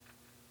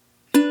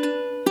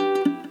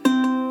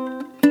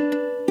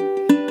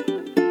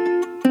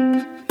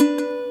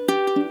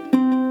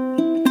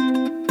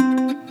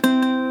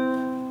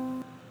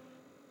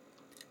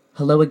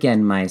Hello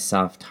again, my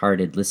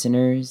soft-hearted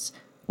listeners.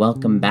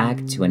 Welcome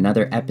back to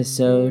another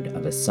episode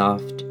of A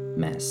Soft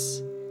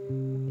Mess.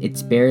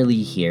 It's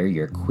Barely here,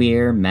 your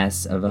queer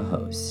mess of a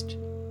host.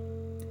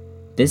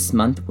 This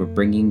month, we're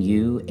bringing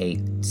you a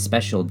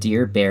special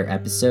Dear Bear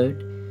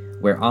episode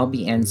where I'll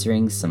be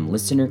answering some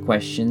listener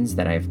questions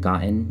that I've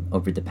gotten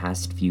over the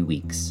past few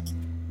weeks.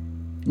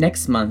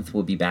 Next month,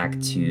 we'll be back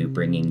to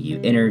bringing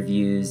you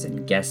interviews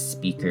and guest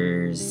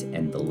speakers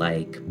and the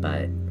like,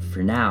 but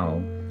for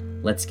now,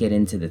 let's get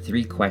into the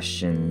 3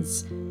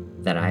 questions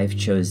that I've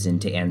chosen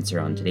to answer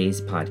on today's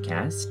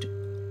podcast,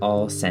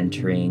 all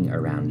centering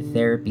around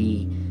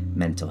therapy,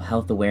 mental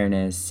health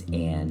awareness,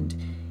 and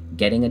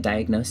getting a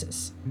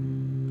diagnosis.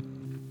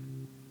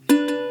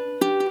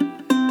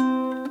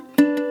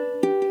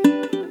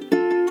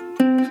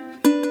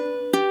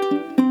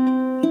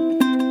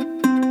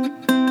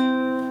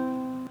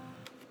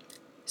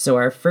 So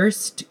our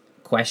first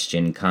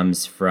question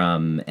comes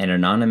from an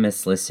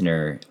anonymous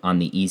listener on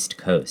the East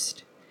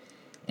Coast,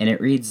 and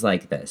it reads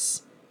like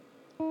this.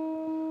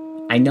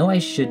 I know I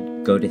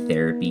should go to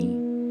therapy,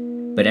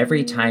 but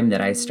every time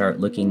that I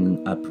start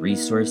looking up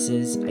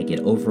resources, I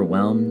get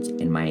overwhelmed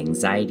and my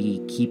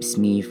anxiety keeps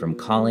me from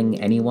calling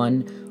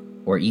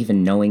anyone or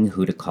even knowing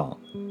who to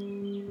call.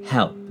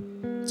 Help.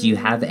 Do you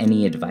have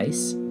any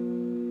advice?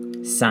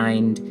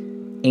 Signed,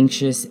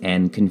 Anxious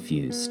and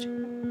Confused.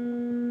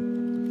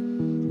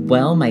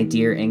 Well, my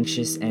dear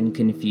Anxious and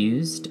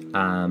Confused,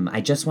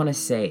 I just want to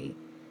say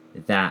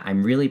that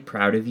I'm really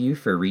proud of you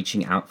for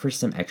reaching out for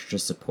some extra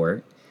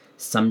support.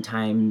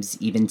 Sometimes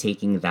even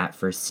taking that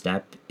first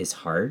step is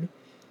hard.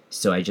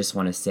 So I just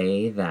want to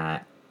say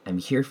that I'm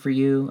here for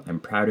you,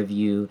 I'm proud of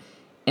you,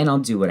 and I'll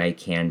do what I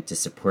can to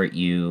support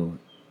you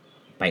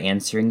by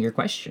answering your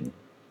question.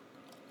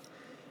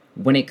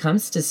 When it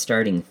comes to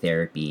starting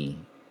therapy,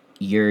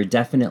 you're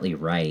definitely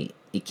right.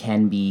 It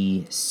can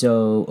be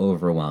so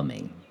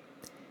overwhelming.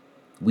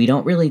 We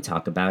don't really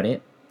talk about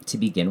it to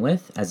begin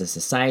with as a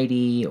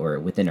society or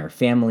within our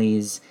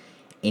families,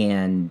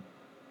 and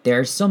there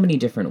are so many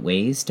different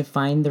ways to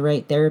find the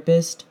right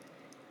therapist,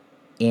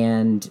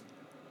 and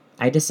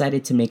I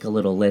decided to make a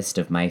little list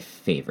of my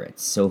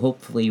favorites. So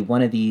hopefully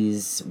one of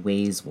these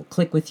ways will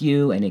click with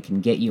you and it can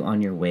get you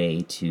on your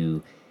way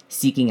to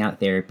seeking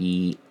out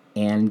therapy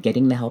and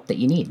getting the help that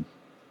you need.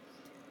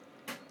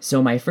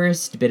 So my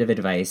first bit of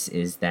advice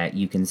is that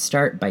you can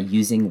start by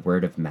using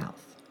word of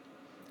mouth.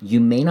 You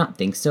may not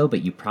think so,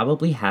 but you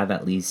probably have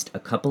at least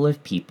a couple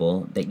of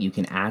people that you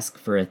can ask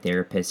for a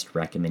therapist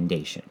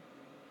recommendation.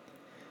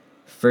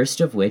 First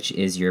of which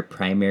is your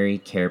primary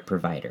care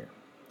provider.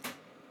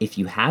 If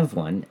you have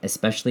one,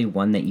 especially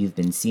one that you've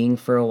been seeing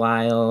for a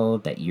while,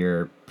 that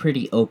you're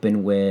pretty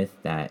open with,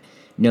 that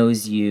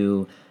knows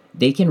you,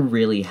 they can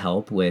really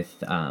help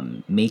with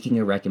making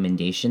a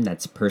recommendation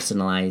that's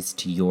personalized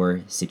to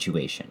your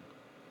situation.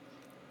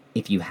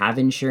 If you have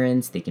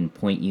insurance, they can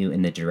point you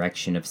in the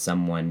direction of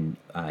someone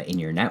in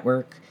your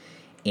network.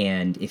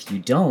 And if you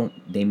don't,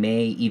 they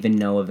may even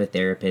know of a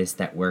therapist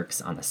that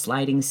works on a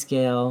sliding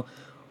scale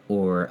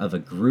or of a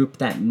group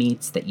that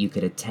meets that you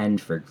could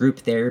attend for group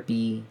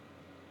therapy.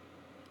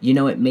 You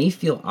know, it may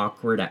feel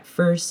awkward at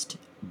first,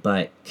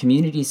 but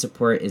community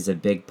support is a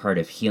big part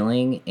of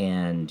healing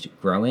and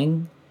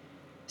growing.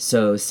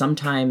 So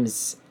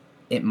sometimes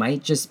it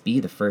might just be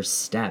the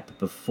first step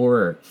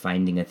before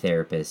finding a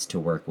therapist to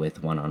work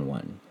with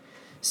one-on-one.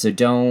 So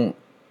don't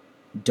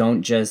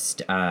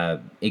just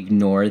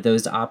ignore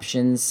those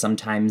options.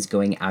 Sometimes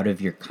going out of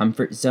your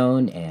comfort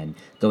zone and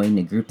going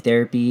to group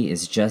therapy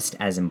is just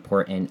as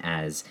important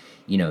as,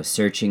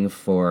 searching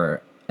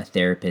for a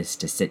therapist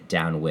to sit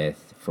down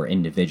with for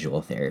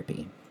individual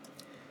therapy.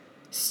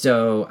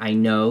 So I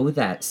know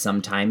that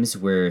sometimes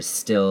we're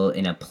still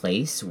in a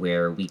place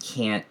where we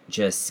can't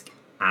just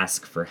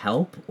ask for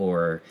help,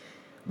 or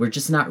we're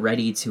just not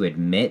ready to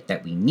admit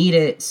that we need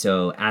it,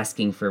 so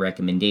asking for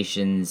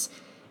recommendations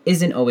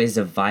isn't always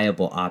a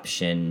viable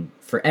option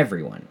for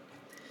everyone.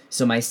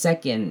 So my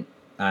second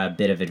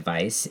bit of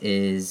advice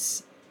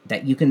is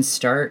that you can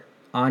start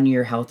on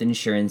your health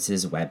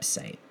insurance's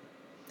website.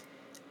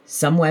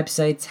 Some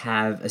websites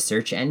have a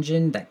search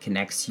engine that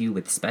connects you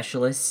with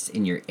specialists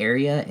in your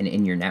area and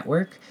in your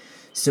network,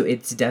 so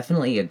it's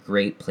definitely a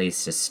great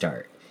place to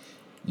start.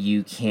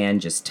 You can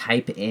just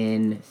type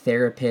in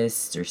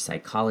therapists or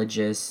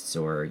psychologists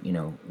or,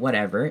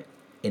 whatever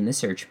in the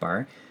search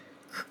bar.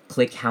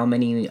 Click how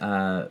many,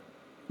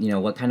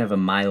 what kind of a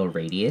mile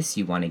radius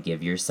you want to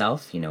give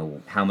yourself,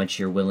 how much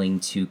you're willing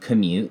to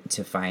commute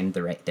to find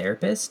the right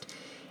therapist,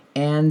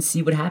 and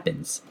see what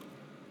happens.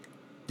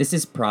 This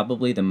is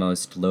probably the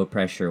most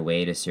low-pressure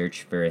way to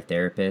search for a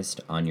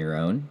therapist on your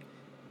own,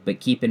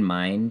 but keep in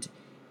mind,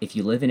 if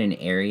you live in an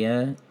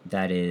area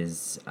that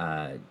is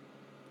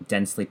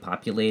densely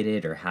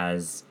populated or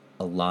has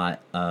a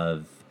lot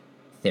of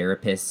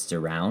therapists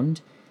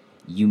around,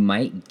 you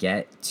might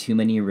get too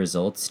many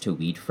results to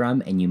weed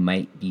from and you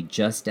might be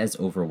just as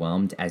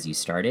overwhelmed as you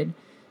started.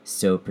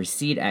 So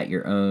proceed at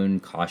your own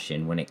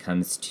caution when it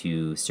comes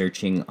to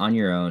searching on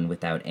your own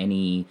without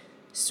any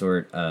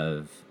sort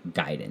of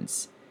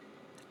guidance.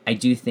 I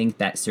do think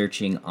that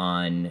searching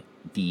on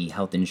the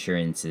health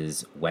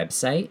insurance's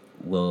website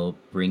will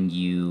bring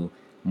you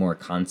more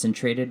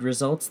concentrated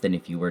results than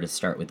if you were to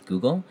start with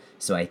Google.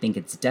 So I think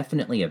it's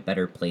definitely a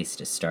better place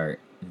to start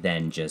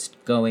than just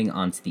going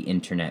onto the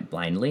internet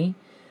blindly.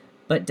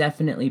 But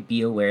definitely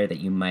be aware that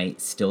you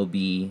might still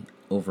be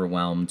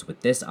overwhelmed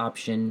with this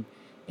option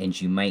and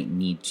you might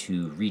need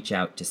to reach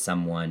out to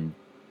someone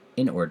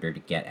in order to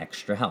get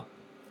extra help.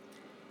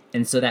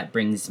 And so that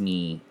brings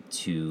me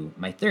to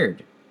my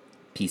third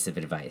piece of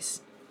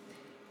advice.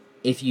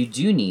 If you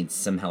do need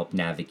some help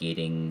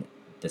navigating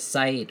the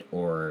site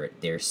or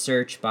their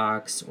search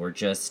box or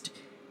just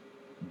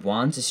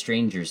want a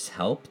stranger's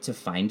help to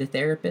find a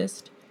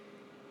therapist,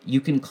 you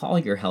can call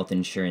your health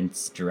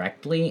insurance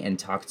directly and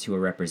talk to a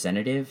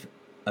representative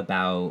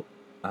about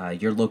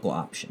your local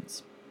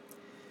options.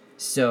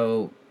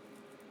 So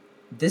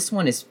this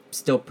one is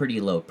still pretty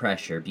low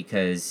pressure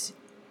because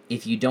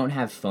if you don't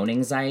have phone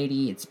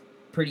anxiety, it's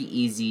pretty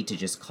easy to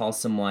just call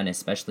someone,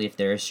 especially if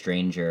they're a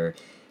stranger,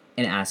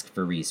 and ask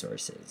for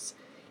resources.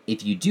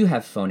 If you do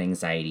have phone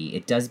anxiety,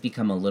 it does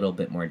become a little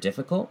bit more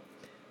difficult,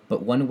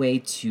 but one way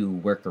to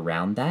work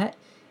around that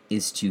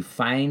is to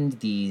find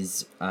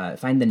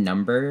the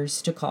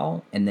numbers to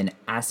call and then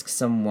ask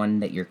someone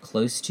that you're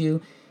close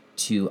to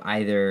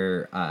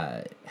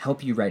either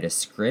help you write a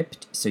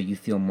script so you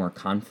feel more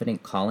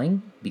confident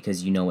calling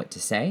because you know what to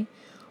say,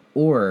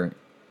 or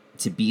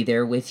to be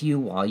there with you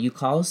while you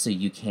call so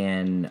you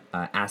can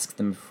ask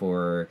them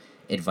for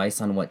advice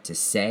on what to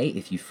say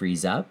if you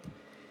freeze up,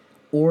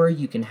 or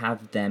you can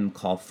have them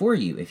call for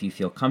you if you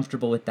feel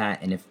comfortable with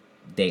that and if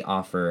they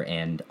offer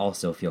and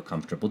also feel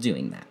comfortable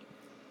doing that.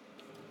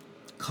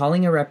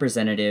 Calling a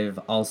representative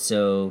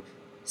also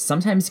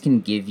sometimes can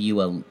give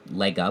you a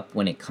leg up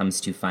when it comes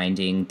to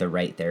finding the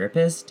right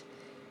therapist.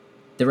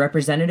 The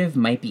representative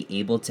might be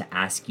able to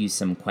ask you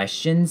some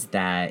questions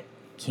that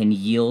can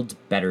yield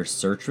better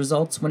search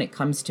results when it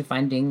comes to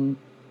finding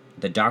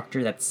the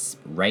doctor that's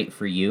right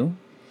for you.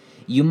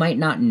 You might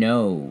not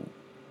know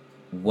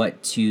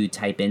what to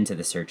type into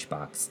the search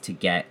box to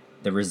get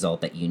the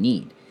result that you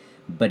need,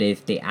 but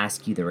if they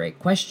ask you the right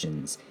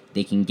questions,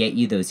 they can get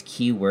you those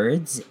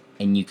keywords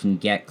and you can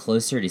get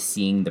closer to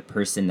seeing the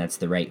person that's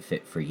the right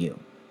fit for you.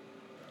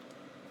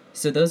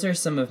 So those are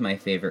some of my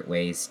favorite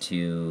ways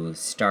to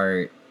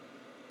start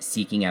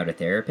seeking out a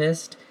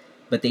therapist,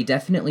 but they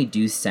definitely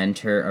do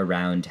center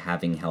around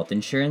having health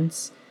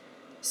insurance.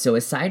 So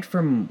aside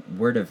from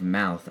word of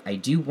mouth, I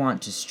do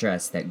want to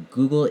stress that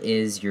Google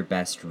is your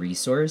best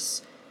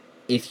resource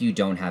if you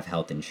don't have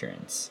health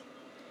insurance.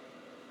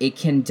 It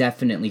can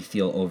definitely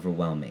feel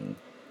overwhelming,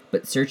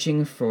 but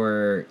searching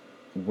for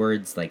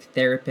words like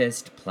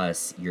therapist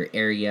plus your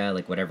area,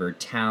 like whatever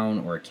town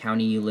or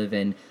county you live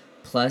in,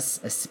 plus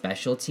a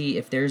specialty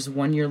if there's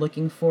one you're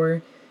looking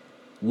for,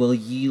 will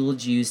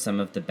yield you some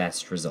of the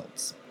best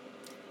results.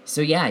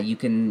 So yeah, you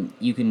can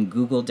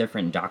Google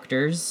different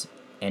doctors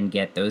and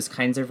get those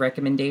kinds of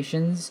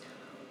recommendations,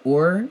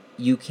 or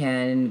you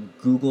can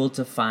Google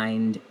to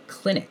find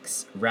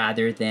clinics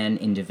rather than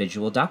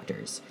individual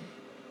doctors.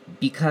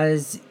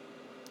 Because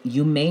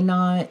you may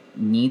not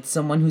need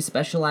someone who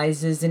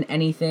specializes in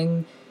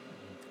anything,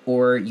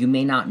 or you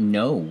may not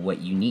know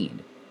what you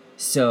need.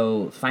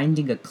 So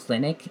finding a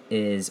clinic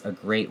is a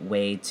great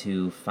way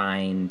to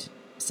find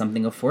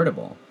something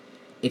affordable.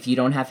 If you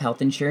don't have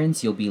health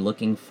insurance, you'll be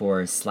looking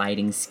for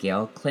sliding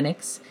scale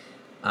clinics.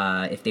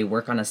 If they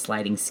work on a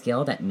sliding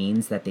scale, that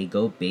means that they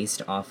go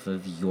based off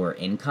of your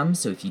income.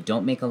 So if you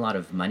don't make a lot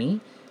of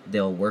money,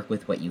 they'll work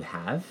with what you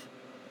have.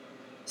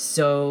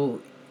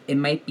 So it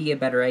might be a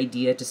better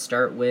idea to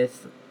start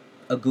with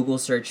a Google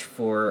search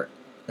for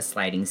a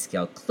sliding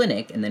scale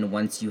clinic, and then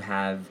once you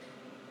have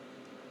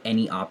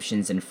any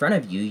options in front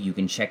of you, you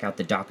can check out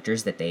the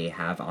doctors that they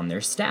have on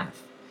their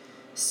staff.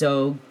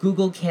 So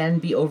Google can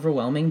be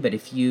overwhelming, but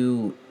if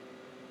you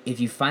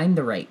find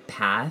the right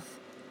path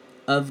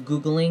of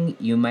Googling,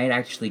 you might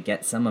actually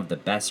get some of the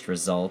best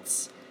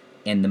results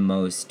and the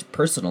most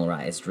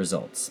personalized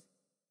results.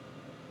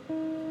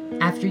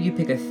 After you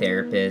pick a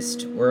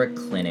therapist or a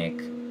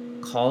clinic,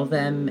 call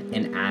them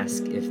and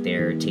ask if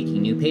they're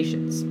taking new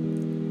patients.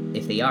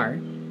 If they are,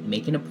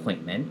 make an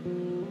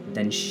appointment,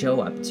 then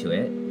show up to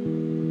it,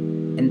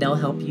 and they'll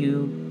help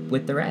you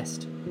with the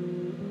rest.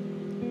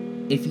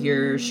 If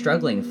you're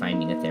struggling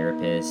finding a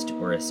therapist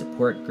or a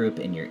support group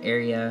in your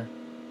area,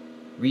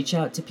 reach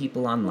out to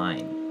people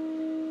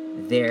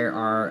online. There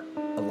are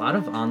a lot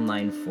of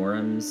online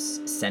forums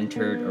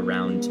centered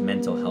around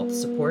mental health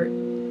support.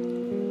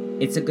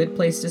 It's a good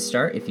place to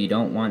start if you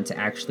don't want to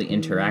actually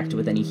interact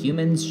with any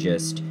humans,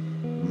 just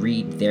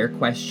read their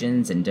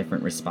questions and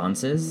different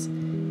responses.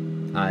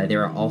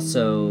 There are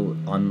also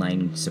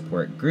online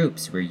support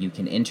groups where you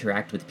can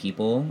interact with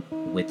people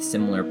with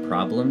similar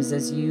problems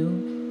as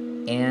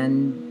you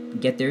and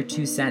get their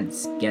 2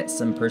 cents, get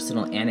some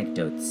personal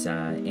anecdotes,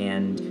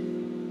 and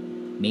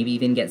maybe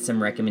even get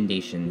some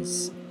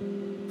recommendations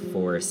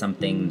for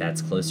something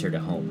that's closer to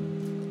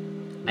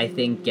home. I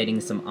think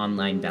getting some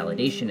online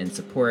validation and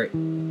support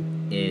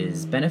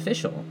is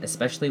beneficial,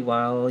 especially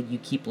while you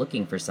keep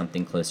looking for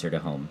something closer to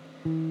home.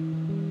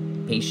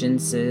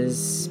 Patience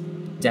is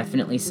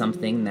definitely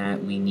something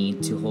that we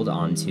need to hold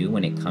on to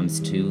when it comes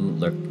to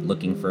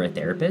looking for a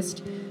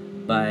therapist,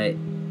 but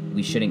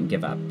we shouldn't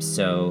give up.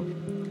 So,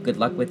 good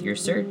luck with your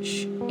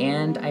search,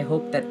 and I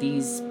hope that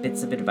these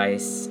bits of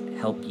advice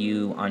help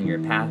you on your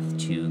path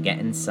to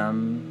getting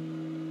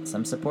some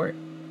support.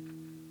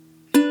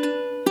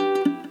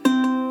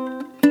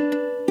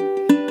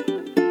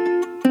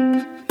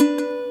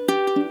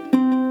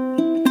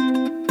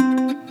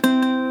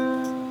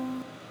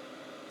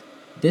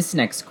 This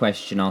next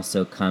question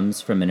also comes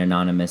from an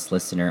anonymous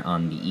listener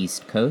on the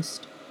East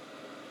Coast.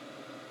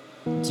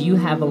 Do you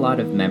have a lot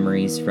of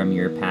memories from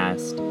your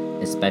past,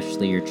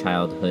 especially your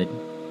childhood?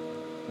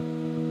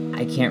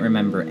 I can't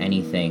remember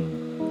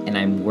anything, and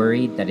I'm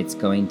worried that it's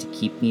going to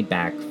keep me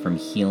back from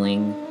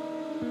healing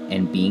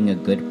and being a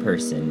good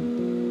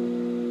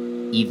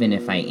person, even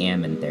if I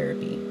am in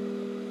therapy.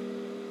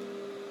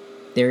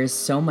 There is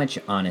so much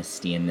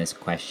honesty in this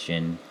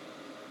question,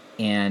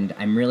 and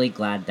I'm really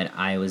glad that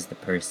I was the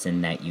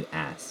person that you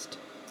asked.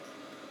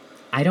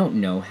 I don't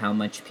know how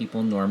much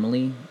people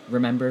normally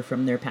remember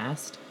from their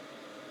past,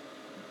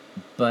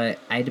 but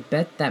I'd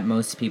bet that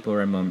most people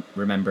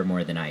remember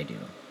more than I do.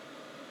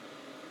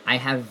 I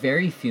have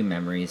very few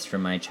memories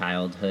from my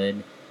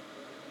childhood,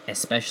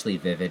 especially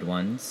vivid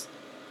ones,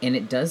 and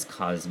it does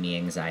cause me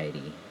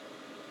anxiety.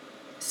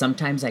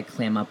 Sometimes I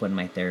clam up when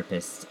my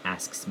therapist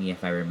asks me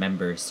if I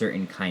remember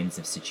certain kinds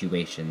of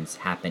situations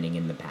happening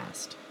in the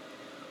past,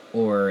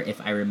 or if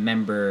I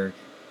remember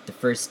the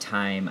first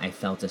time I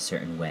felt a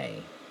certain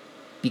way,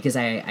 because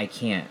I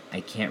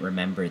can't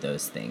remember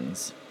those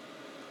things.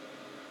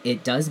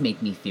 It does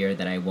make me fear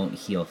that I won't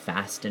heal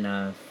fast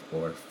enough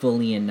or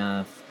fully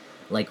enough,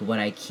 like what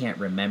I can't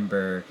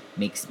remember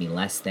makes me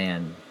less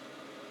than.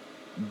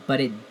 But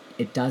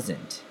it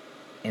doesn't,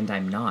 and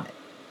I'm not.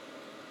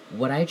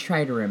 What I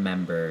try to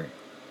remember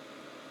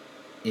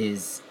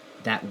is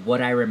that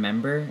what I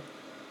remember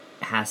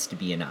has to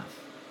be enough.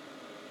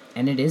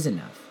 And it is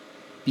enough.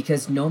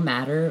 Because no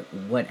matter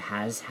what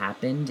has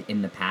happened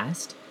in the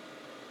past,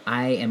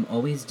 I am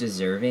always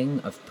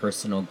deserving of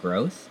personal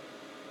growth,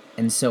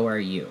 and so are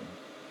you.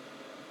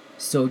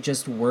 So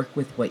just work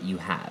with what you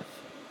have.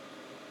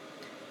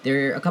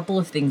 There are a couple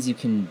of things you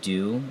can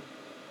do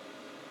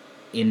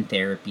in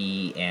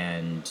therapy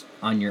and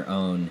on your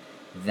own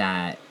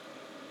that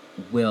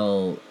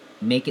will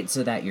make it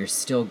so that you're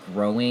still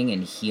growing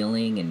and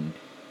healing and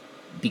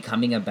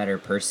becoming a better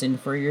person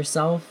for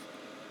yourself,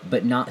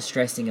 but not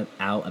stressing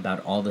out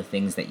about all the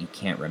things that you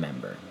can't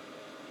remember.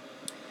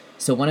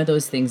 So one of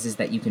those things is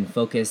that you can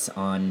focus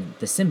on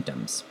the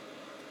symptoms,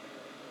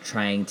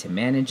 trying to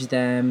manage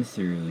them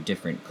through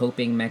different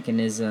coping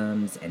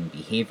mechanisms and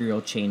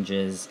behavioral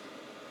changes.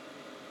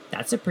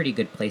 That's a pretty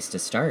good place to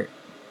start.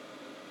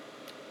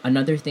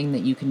 Another thing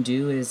that you can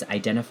do is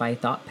identify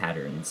thought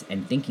patterns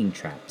and thinking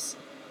traps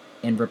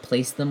and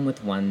replace them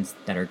with ones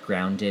that are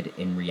grounded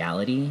in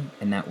reality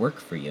and that work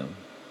for you.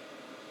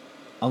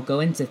 I'll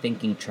go into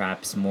thinking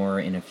traps more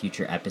in a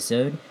future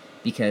episode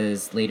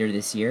because later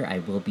this year I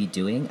will be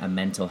doing a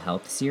mental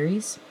health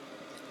series.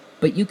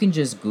 But you can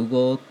just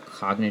Google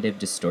cognitive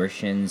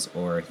distortions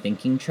or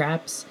thinking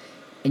traps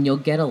and you'll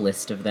get a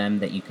list of them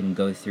that you can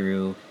go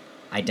through,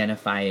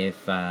 identify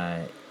if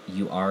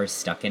you are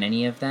stuck in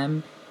any of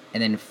them,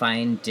 and then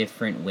find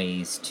different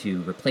ways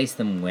to replace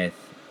them with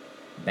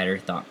better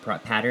thought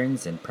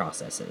patterns and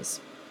processes.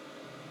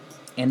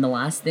 And the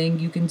last thing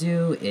you can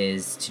do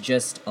is to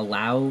just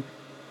allow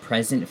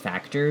present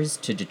factors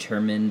to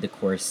determine the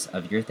course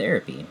of your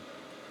therapy.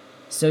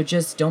 So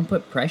just don't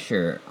put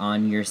pressure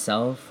on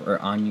yourself or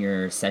on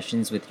your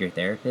sessions with your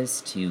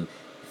therapist to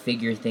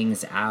figure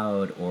things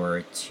out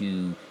or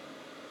to,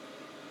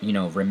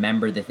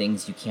 remember the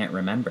things you can't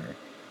remember.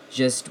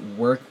 Just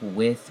work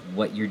with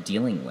what you're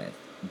dealing with.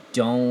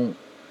 Don't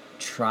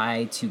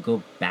try to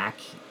go back,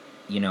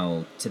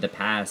 to the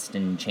past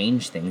and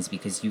change things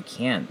because you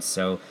can't.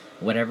 So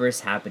whatever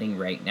is happening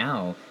right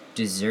now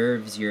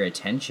deserves your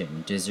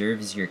attention,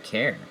 deserves your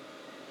care.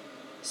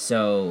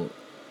 So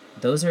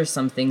those are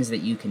some things that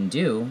you can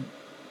do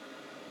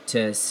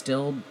to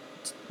still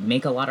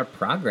make a lot of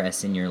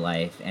progress in your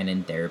life and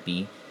in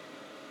therapy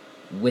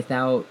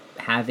without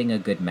having a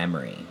good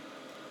memory.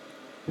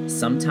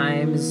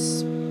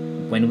 Sometimes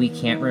when we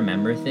can't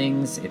remember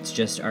things, it's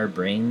just our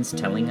brains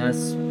telling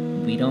us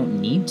we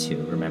don't need to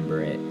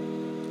remember it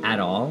at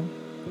all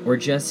or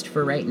just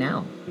for right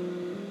now.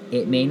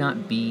 It may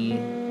not be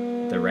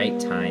the right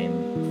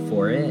time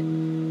for it,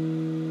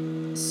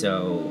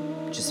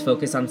 so just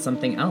focus on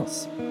something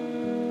else.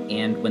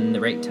 And when the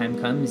right time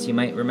comes, you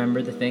might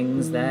remember the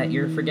things that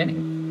you're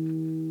forgetting.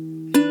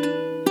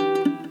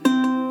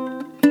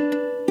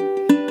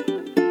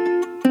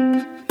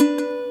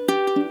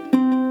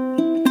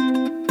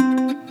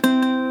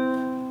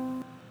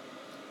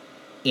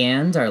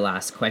 And our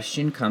last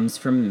question comes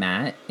from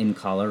Matt in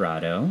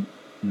Colorado.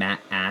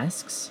 Matt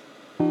asks,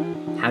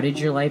 how did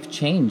your life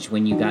change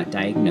when you got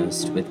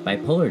diagnosed with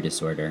bipolar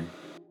disorder?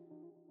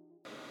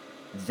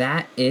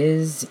 That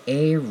is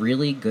a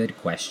really good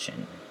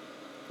question.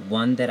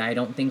 One that I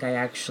don't think I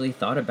actually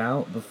thought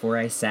about before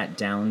I sat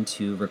down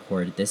to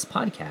record this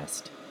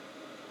podcast.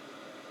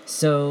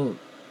 So,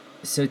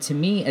 so to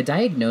me, the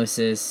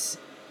diagnosis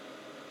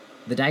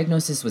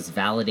was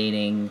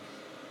validating,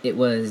 it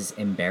was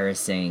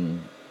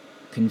embarrassing,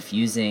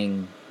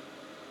 confusing,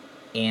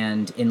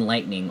 and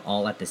enlightening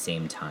all at the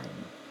same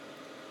time.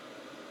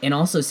 And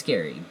also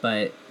scary,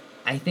 but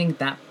I think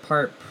that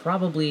part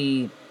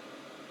probably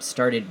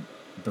started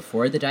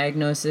before the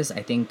diagnosis.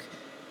 I think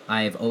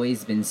I've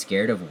always been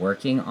scared of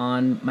working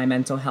on my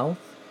mental health.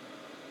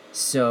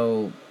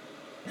 So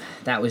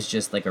that was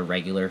just like a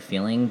regular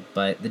feeling,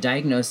 but the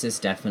diagnosis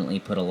definitely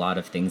put a lot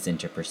of things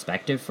into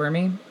perspective for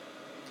me.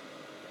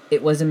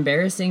 It was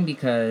embarrassing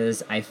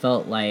because I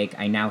felt like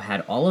I now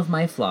had all of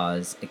my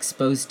flaws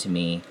exposed to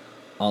me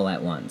all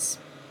at once.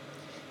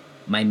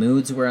 My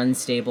moods were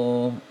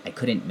unstable, I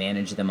couldn't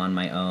manage them on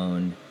my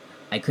own,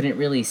 I couldn't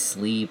really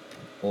sleep,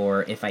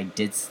 or if I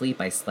did sleep,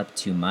 I slept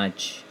too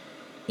much,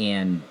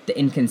 and the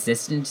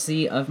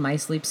inconsistency of my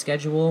sleep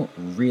schedule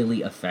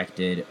really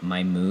affected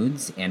my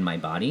moods and my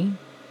body.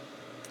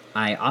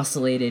 I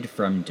oscillated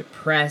from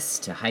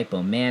depressed to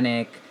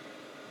hypomanic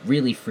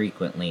really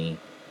frequently,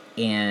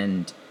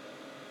 and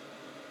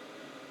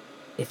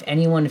if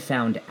anyone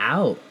found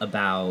out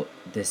about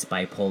this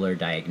bipolar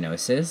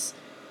diagnosis,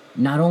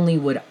 not only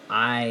would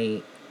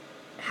I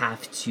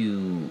have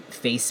to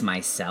face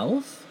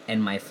myself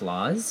and my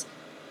flaws,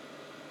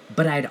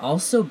 but I'd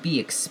also be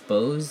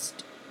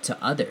exposed to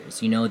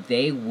others. You know,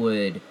 they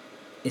would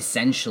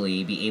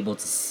essentially be able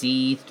to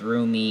see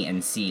through me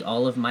and see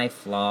all of my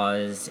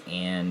flaws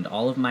and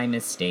all of my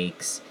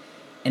mistakes,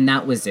 and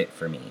that was it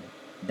for me.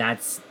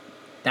 That's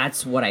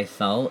that's what I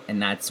felt,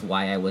 and that's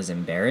why I was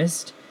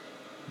embarrassed.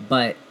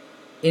 But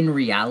in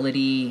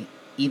reality,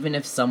 even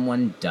if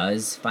someone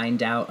does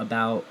find out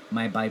about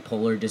my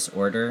bipolar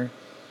disorder,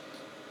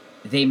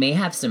 they may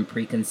have some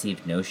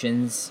preconceived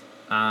notions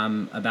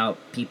about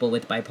people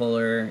with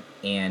bipolar,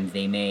 and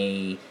they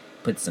may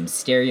put some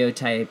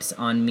stereotypes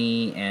on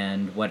me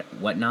and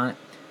whatnot.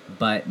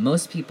 But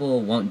most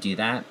people won't do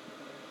that,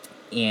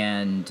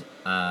 and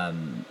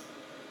and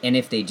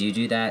if they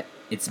do that,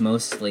 it's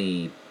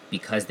mostly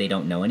because they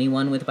don't know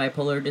anyone with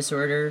bipolar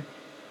disorder,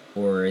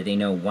 or they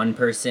know one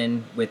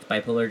person with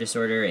bipolar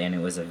disorder and it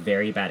was a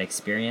very bad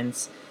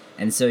experience.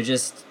 And so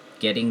just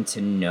getting to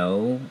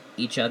know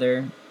each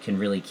other can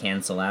really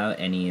cancel out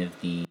any of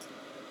the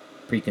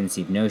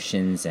preconceived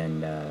notions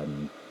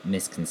and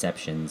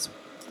misconceptions.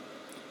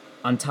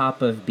 On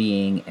top of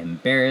being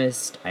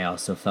embarrassed, I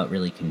also felt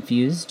really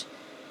confused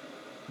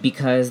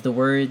because the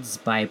words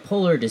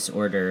bipolar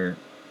disorder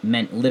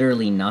meant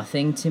literally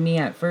nothing to me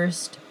at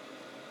first.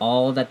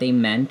 All that they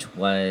meant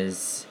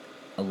was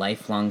a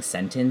lifelong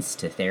sentence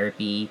to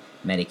therapy,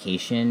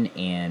 medication,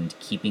 and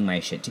keeping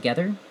my shit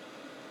together.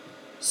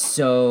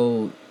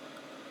 So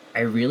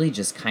I really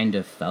just kind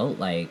of felt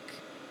like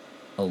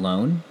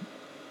alone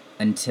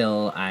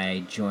until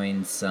I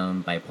joined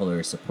some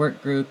bipolar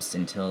support groups,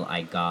 until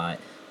I got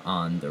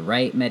on the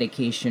right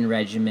medication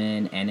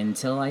regimen, and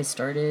until I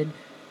started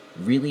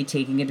really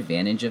taking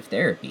advantage of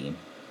therapy.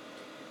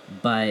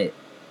 But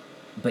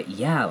but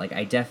yeah, like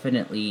I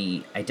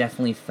definitely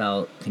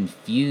felt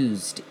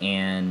confused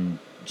and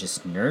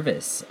just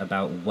nervous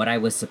about what I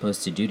was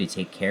supposed to do to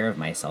take care of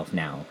myself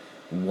now.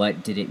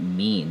 What did it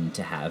mean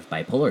to have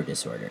bipolar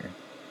disorder?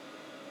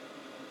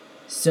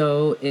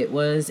 So it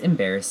was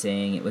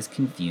embarrassing, it was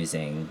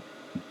confusing,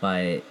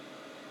 but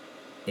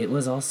it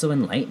was also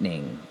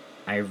enlightening.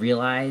 I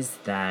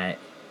realized that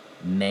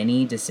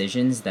many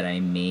decisions that I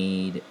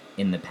made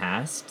in the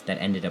past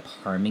that ended up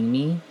harming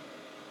me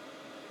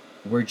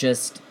were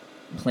just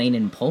plain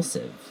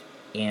impulsive,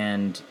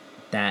 and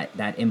that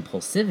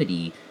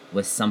impulsivity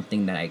was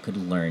something that I could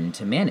learn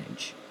to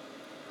manage.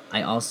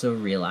 I also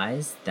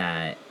realized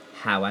that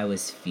how I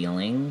was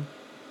feeling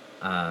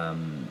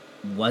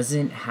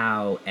wasn't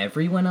how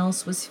everyone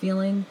else was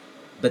feeling,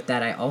 but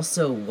that I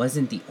also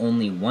wasn't the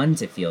only one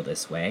to feel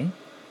this way.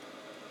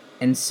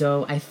 And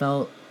so I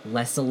felt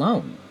less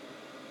alone.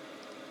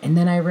 And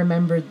then I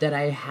remembered that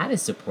I had a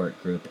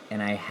support group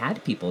and I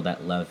had people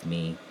that loved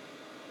me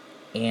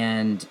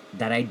and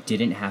that I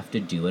didn't have to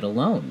do it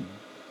alone.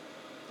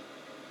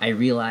 I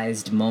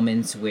realized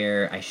moments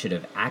where I should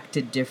have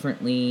acted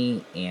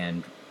differently,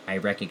 and I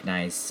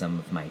recognized some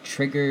of my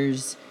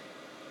triggers.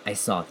 I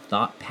saw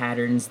thought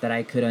patterns that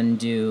I could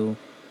undo,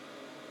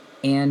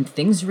 and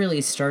things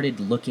really started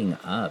looking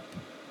up.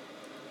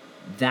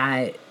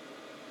 That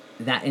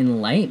that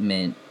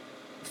enlightenment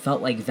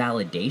felt like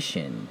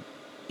validation,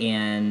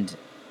 and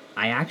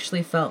I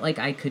actually felt like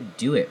I could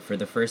do it for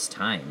the first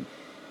time.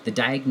 The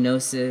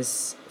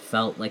diagnosis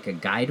felt like a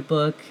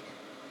guidebook,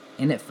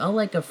 and it felt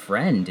like a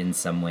friend in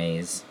some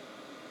ways.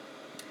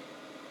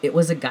 It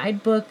was a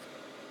guidebook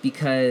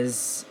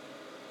because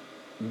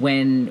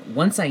when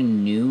once I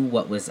knew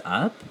what was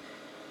up,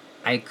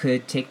 I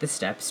could take the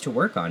steps to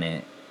work on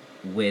it.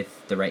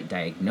 With the right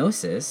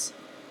diagnosis,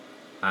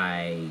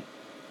 I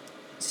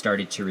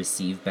started to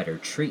receive better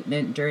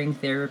treatment during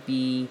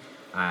therapy.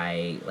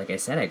 like I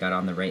said, I got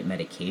on the right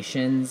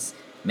medications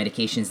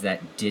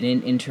that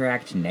didn't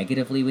interact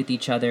negatively with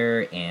each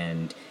other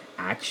and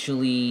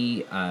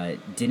actually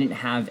didn't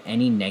have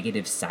any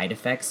negative side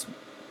effects,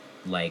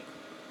 like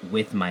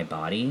with my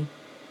body.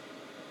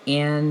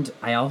 And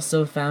I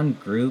also found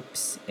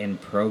groups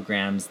and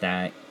programs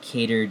that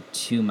catered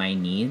to my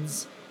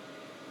needs,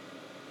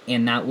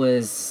 and that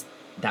was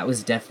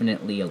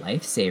definitely a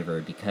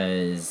lifesaver,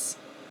 because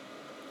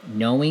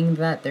knowing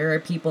that there are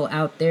people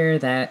out there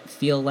that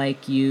feel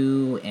like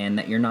you and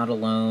that you're not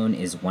alone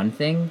is one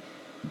thing,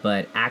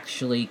 but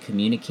actually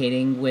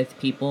communicating with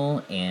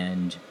people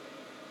and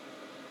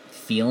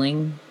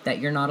feeling that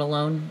you're not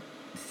alone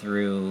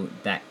through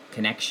that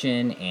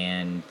connection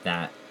and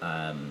that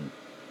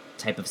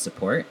type of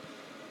support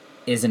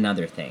is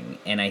another thing.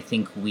 And I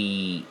think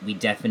we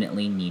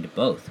definitely need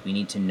both. We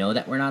need to know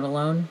that we're not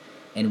alone,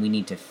 and we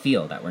need to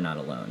feel that we're not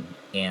alone.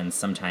 And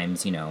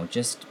sometimes,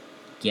 just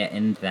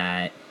getting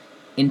that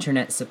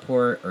internet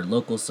support or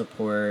local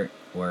support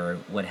or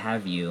what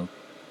have you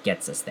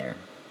gets us there.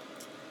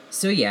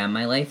 So yeah,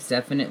 my life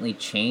definitely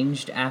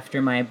changed after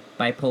my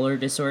bipolar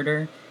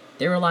disorder.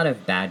 There were a lot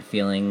of bad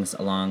feelings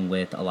along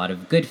with a lot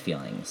of good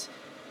feelings.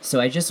 So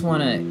I just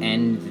want to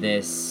end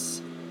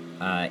this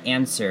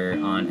answer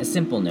on a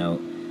simple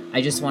note.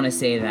 I just want to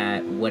say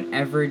that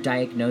whatever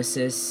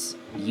diagnosis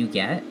you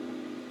get,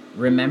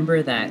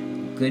 remember that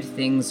good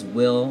things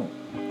will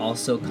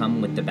also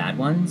come with the bad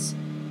ones,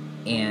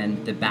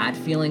 and the bad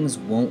feelings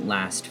won't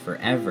last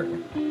forever.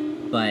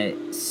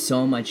 But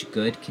so much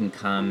good can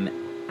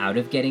come out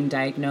of getting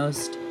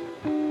diagnosed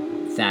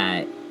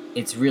that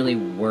it's really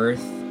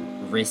worth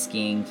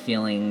risking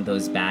feeling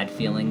those bad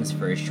feelings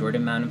for a short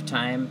amount of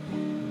time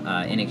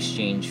in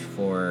exchange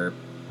for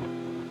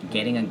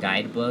getting a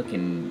guidebook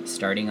and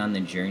starting on the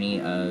journey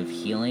of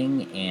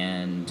healing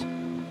and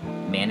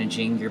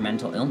managing your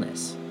mental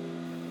illness.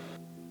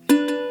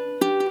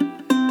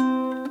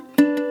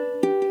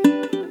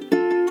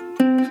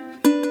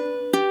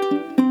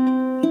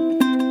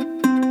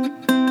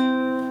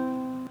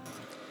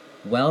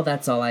 Well,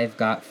 that's all I've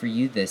got for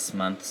you this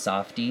month,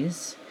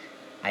 softies.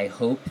 I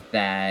hope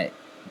that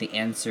the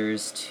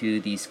answers to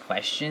these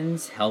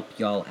questions help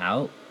y'all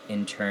out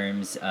in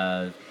terms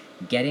of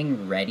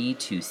getting ready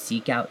to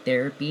seek out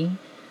therapy,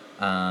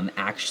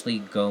 actually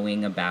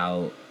going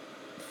about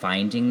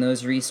finding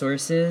those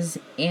resources,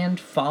 and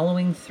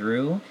following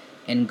through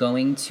and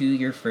going to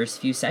your first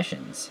few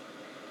sessions.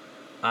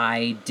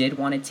 I did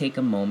want to take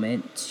a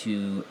moment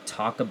to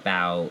talk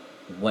about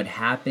what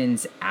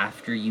happens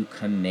after you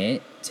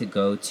commit to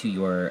go to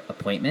your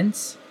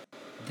appointments.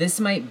 This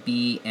might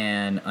be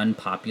an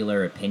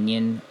unpopular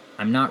opinion.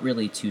 I'm not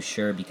really too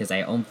sure because I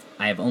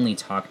have only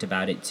talked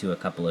about it to a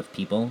couple of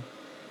people,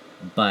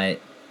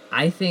 but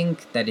I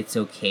think that it's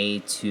okay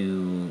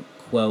to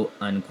quote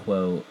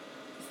unquote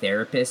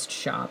therapist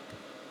shop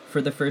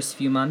for the first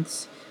few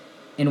months.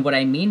 And what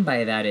I mean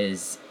by that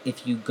is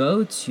if you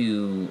go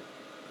to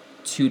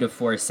 2 to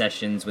 4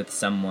 sessions with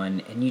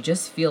someone and you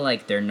just feel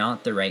like they're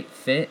not the right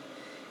fit,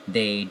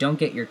 they don't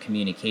get your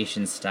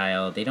communication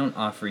style, they don't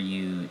offer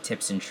you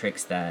tips and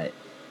tricks that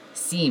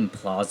seem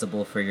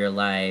plausible for your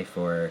life,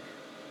 or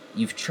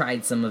you've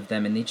tried some of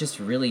them and they just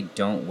really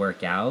don't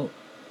work out,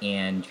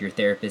 and your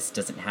therapist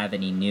doesn't have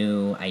any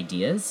new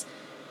ideas,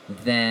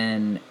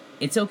 then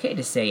it's okay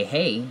to say,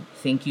 hey,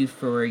 thank you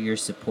for your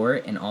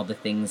support and all the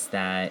things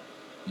that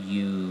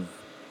you've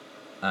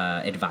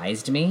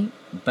advised me,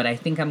 but I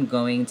think I'm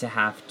going to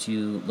have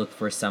to look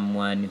for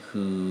someone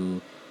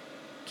who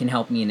can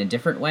help me in a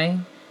different way.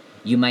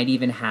 You might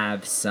even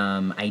have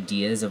some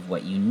ideas of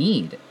what you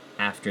need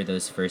after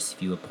those first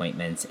few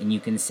appointments, and you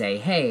can say,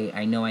 hey,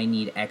 I know I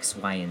need X,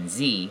 Y, and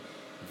Z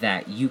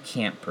that you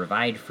can't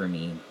provide for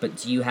me, but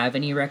do you have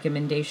any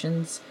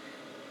recommendations?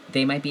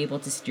 They might be able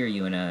to steer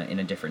you in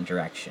a different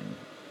direction.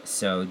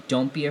 So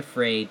don't be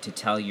afraid to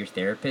tell your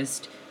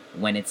therapist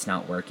when it's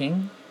not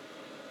working,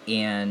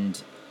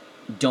 and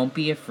don't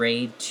be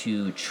afraid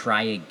to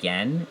try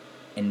again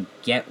and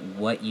get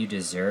what you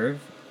deserve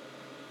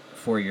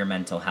for your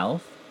mental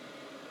health.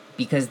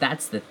 Because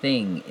that's the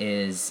thing,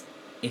 is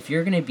if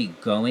you're going to be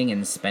going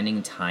and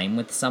spending time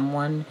with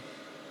someone,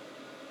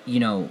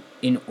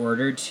 in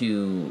order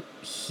to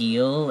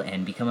heal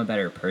and become a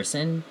better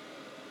person,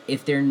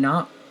 if they're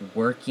not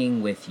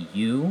working with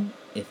you,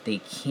 if they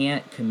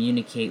can't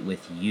communicate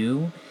with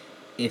you,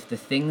 if the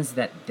things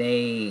that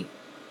they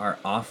are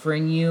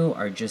offering you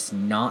are just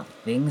not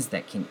things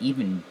that can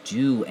even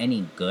do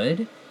any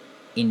good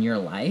in your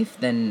life,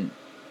 then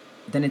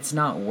it's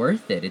not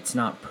worth it. It's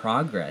not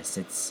progress.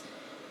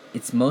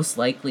 It's most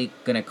likely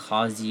going to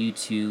cause you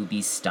to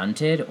be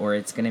stunted, or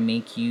it's going to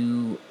make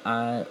you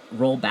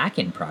roll back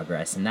in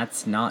progress, and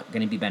that's not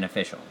going to be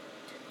beneficial.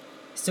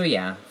 So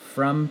yeah,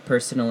 from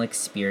personal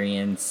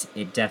experience,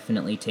 it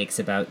definitely takes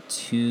about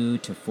 2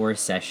 to 4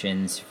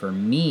 sessions for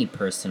me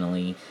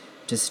personally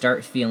to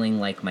start feeling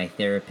like my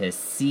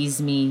therapist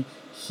sees me,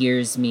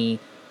 hears me,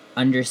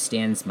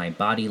 understands my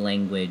body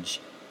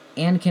language,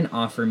 and can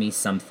offer me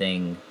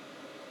something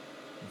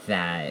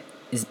that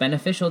is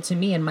beneficial to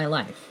me in my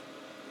life.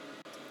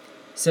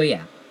 So,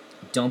 yeah,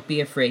 don't be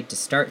afraid to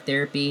start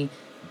therapy.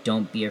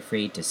 Don't be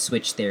afraid to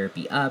switch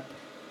therapy up.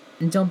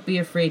 And don't be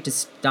afraid to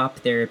stop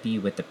therapy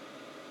with a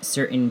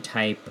certain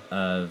type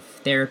of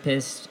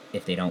therapist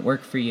if they don't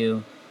work for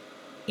you.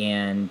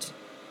 And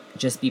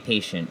just be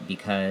patient,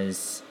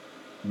 because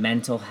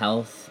mental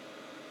health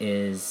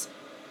is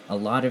a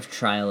lot of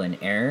trial and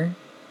error.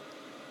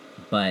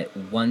 But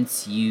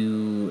once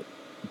you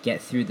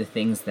get through the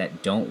things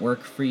that don't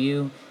work for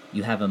you,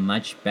 you have a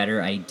much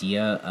better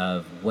idea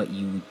of what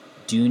you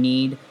do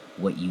need,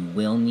 what you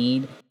will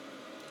need,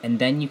 and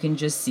then you can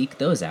just seek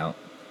those out.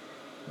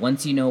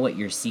 Once you know what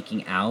you're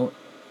seeking out,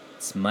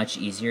 it's much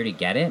easier to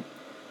get it.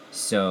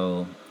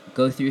 So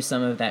go through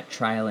some of that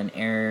trial and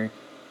error,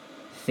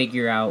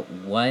 figure out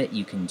what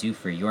you can do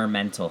for your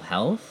mental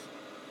health,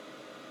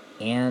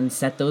 and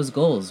set those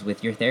goals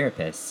with your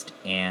therapist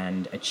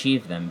and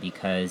achieve them,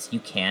 because you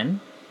can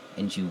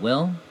and you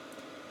will,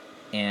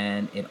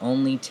 and it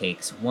only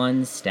takes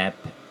one step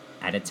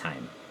at a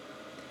time.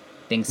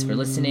 Thanks for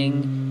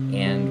listening,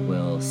 and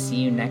we'll see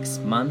you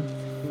next month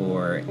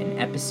for an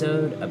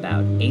episode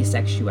about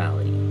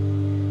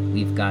asexuality.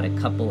 We've got a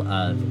couple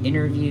of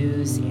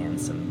interviews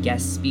and some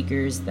guest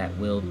speakers that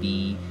will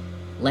be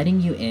letting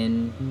you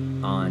in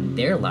on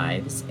their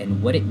lives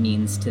and what it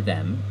means to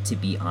them to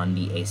be on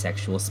the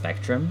asexual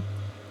spectrum.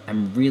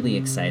 I'm really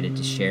excited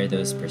to share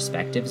those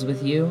perspectives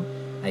with you.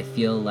 I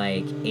feel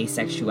like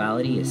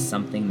asexuality is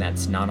something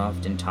that's not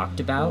often talked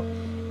about,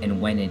 and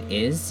when it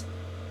is,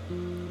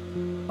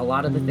 a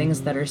lot of the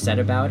things that are said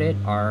about it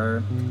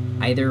are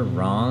either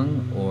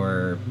wrong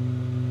or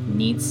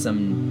need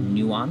some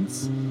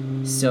nuance.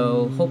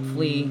 So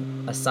hopefully,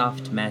 A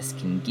Soft Mess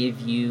can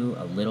give you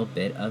a little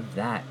bit of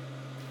that.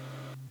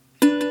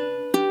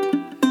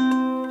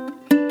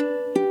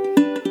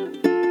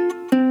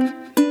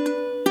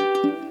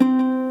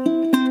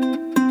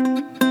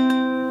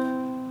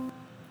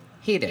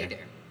 Hey there,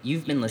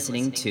 you've been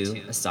listening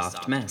to A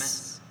Soft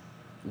Mess.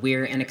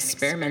 We're an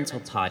experimental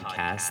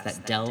podcast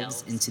that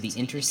delves into the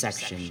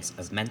intersections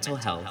of mental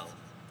health,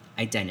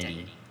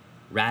 identity,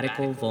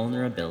 radical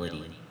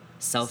vulnerability,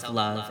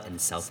 self-love, and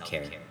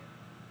self-care.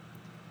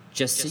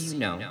 Just so you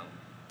know,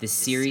 this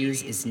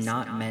series is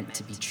not meant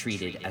to be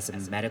treated as a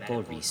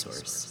medical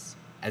resource,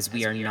 as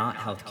we are not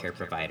healthcare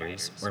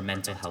providers or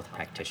mental health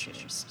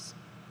practitioners.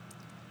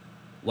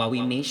 While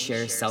we may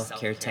share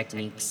self-care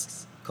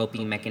techniques,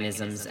 coping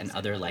mechanisms, and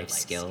other life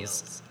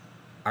skills,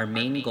 our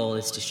main goal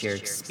is to share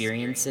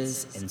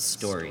experiences and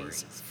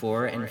stories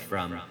for and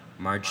from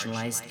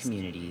marginalized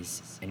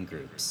communities and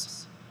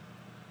groups.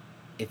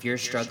 If you're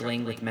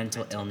struggling with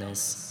mental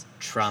illness,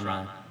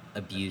 trauma,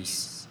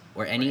 abuse,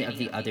 or any of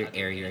the other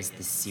areas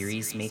this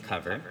series may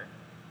cover,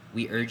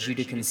 we urge you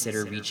to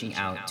consider reaching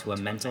out to a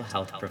mental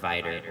health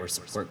provider or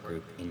support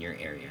group in your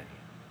area.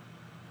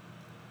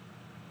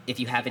 If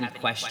you have any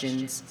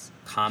questions,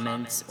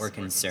 comments, or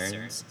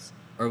concerns,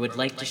 or would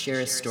like to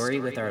share a story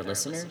with our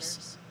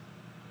listeners,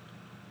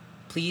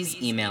 please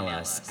email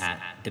us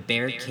at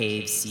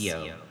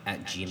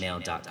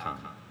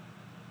thebearcaveco@gmail.com.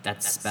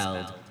 That's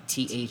spelled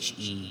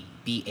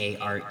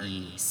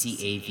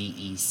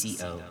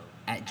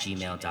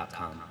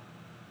TheBearCaveco@gmail.com.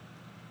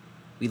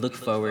 We look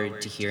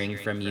forward to hearing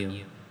from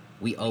you.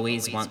 We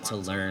always want to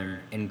learn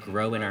and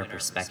grow in our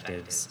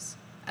perspectives,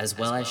 as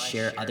well as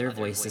share other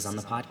voices on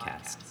the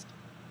podcast.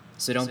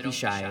 So don't be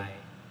shy,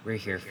 we're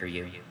here for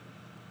you.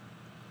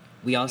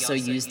 We also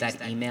use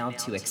that email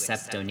to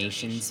accept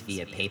donations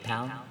via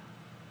PayPal.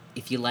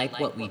 If you like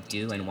what we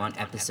do and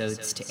want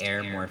episodes to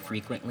air more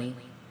frequently,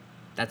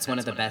 that's one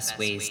of the best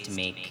ways to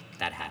make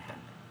that happen.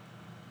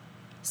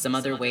 Some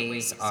other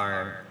ways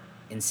are,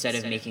 instead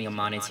of making a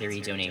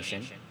monetary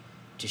donation,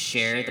 to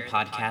share the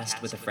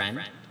podcast with a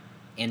friend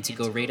and to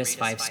go rate us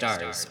 5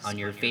 stars on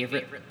your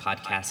favorite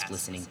podcast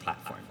listening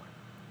platform.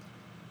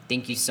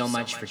 Thank you so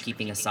much for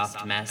keeping A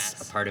Soft Mess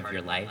a part of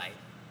your life.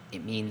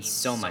 It means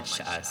so much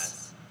to us.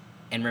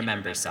 And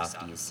remember,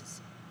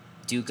 softies,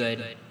 do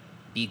good,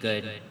 be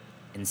good,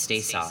 and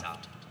stay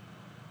soft.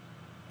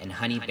 And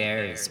Honey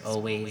Bear is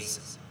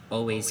always,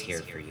 always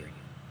here for you.